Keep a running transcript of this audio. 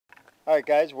Alright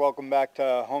guys, welcome back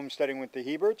to Homesteading with the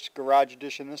Heberts, Garage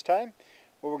Edition this time.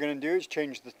 What we're going to do is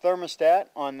change the thermostat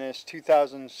on this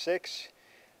 2006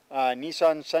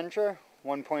 Nissan Sentra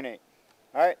 1.8.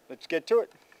 Alright, let's get to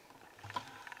it.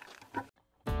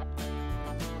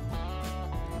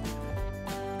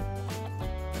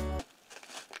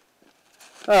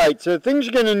 Alright, so the things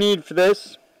you're going to need for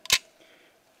this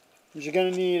is you're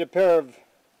going to need a pair of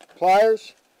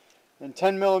pliers and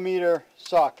 10mm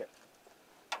socket.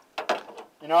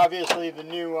 And obviously the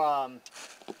new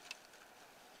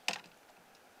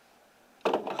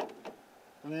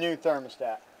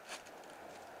thermostat,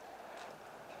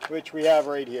 which we have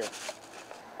right here.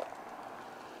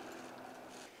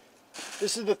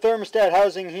 This is the thermostat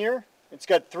housing here. It's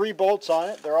got 3 bolts on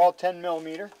it. They're all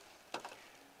 10mm.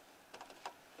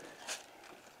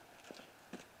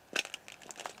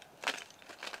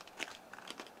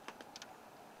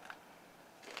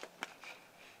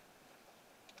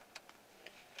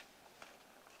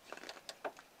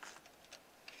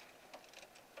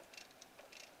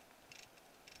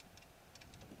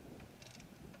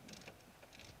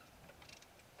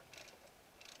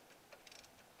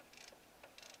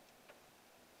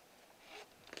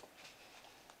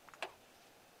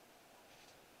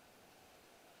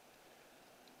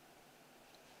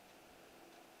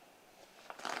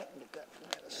 Get that from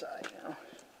the other side now.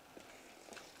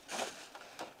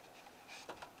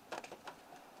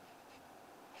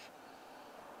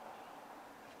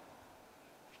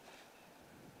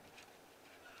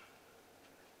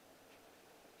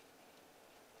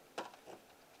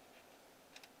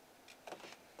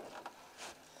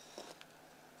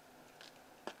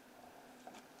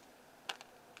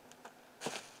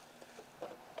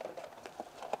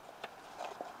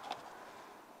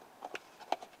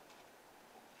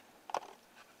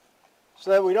 So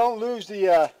that we don't lose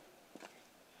the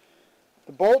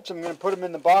bolts, I'm going to put them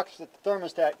in the box that the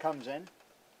thermostat comes in.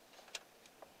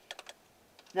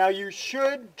 Now you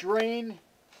should drain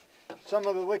some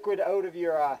of the liquid out of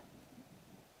your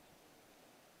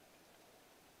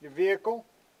vehicle.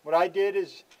 What I did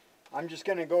is I'm just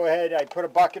going to go ahead, I put a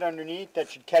bucket underneath that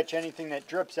should catch anything that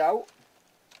drips out.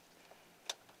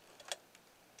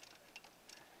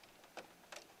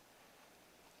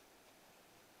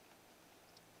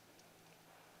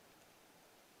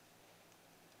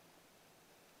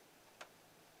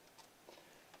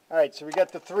 Alright, so we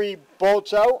got the 3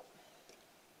 bolts out.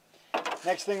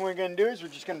 Next thing we're going to do is we're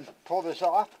just going to pull this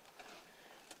off,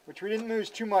 which we didn't lose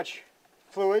too much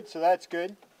fluid, so that's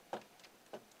good.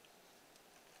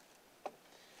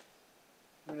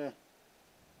 I'm going to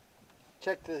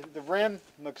check the rim,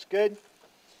 looks good.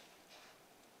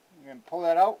 I'm going to pull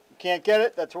that out. You can't get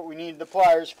it, that's what we need the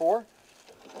pliers for.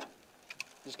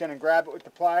 Just going to grab it with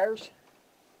the pliers,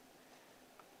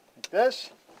 like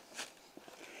this.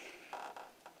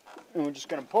 And we're just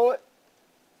going to pull it.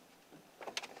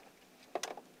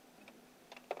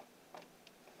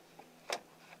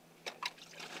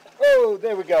 Oh,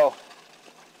 there we go.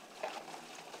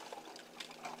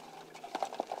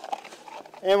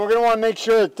 And we're going to want to make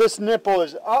sure that this nipple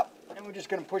is up. And we're just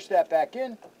going to push that back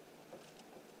in.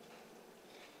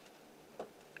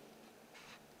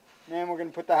 And we're going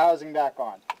to put the housing back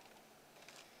on.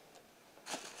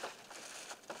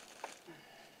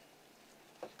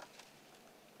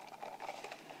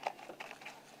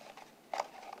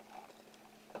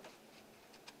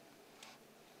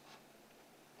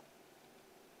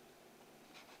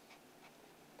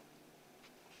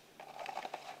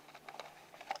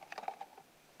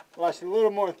 Lost a little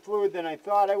more fluid than I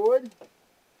thought I would.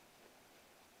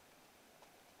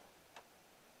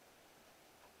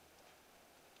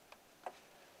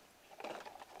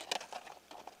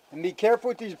 And be careful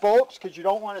with these bolts because you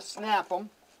don't want to snap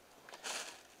them.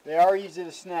 They are easy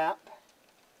to snap.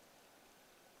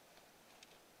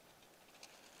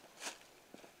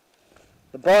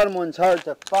 The bottom one's hard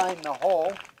to find the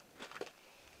hole.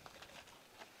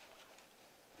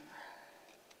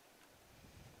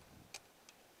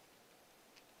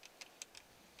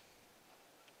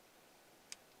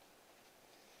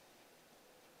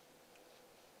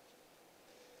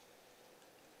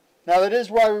 Now that is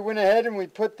why we went ahead and we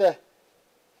put the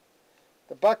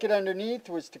bucket underneath,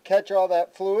 was to catch all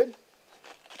that fluid.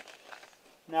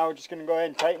 Now we're just going to go ahead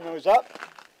and tighten those up.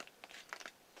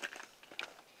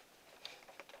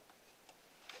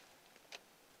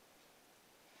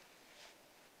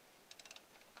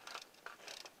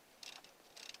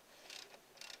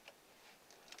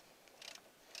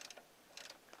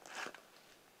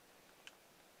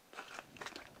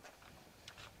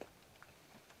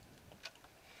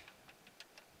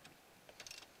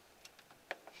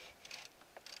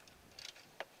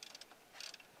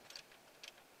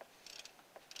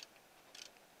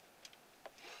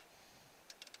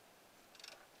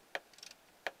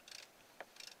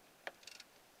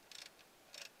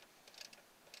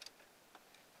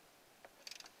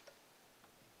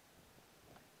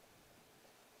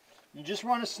 You just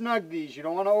want to snug these. You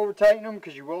don't want to over tighten them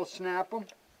because you will snap them.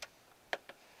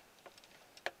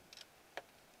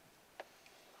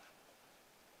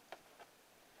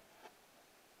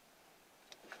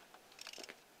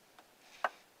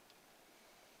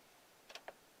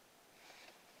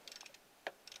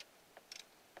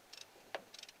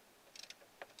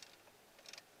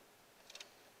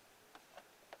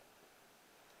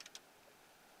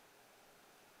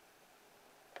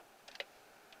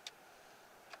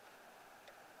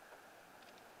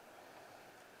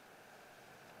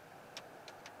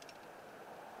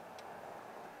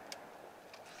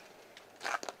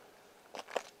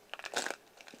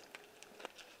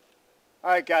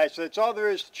 Alright guys, so that's all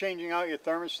there is to changing out your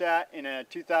thermostat in a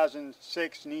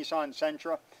 2006 Nissan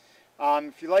Sentra.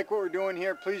 If you like what we're doing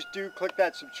here, please do click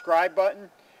that subscribe button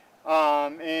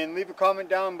and leave a comment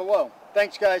down below.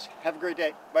 Thanks guys, have a great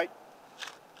day. Bye.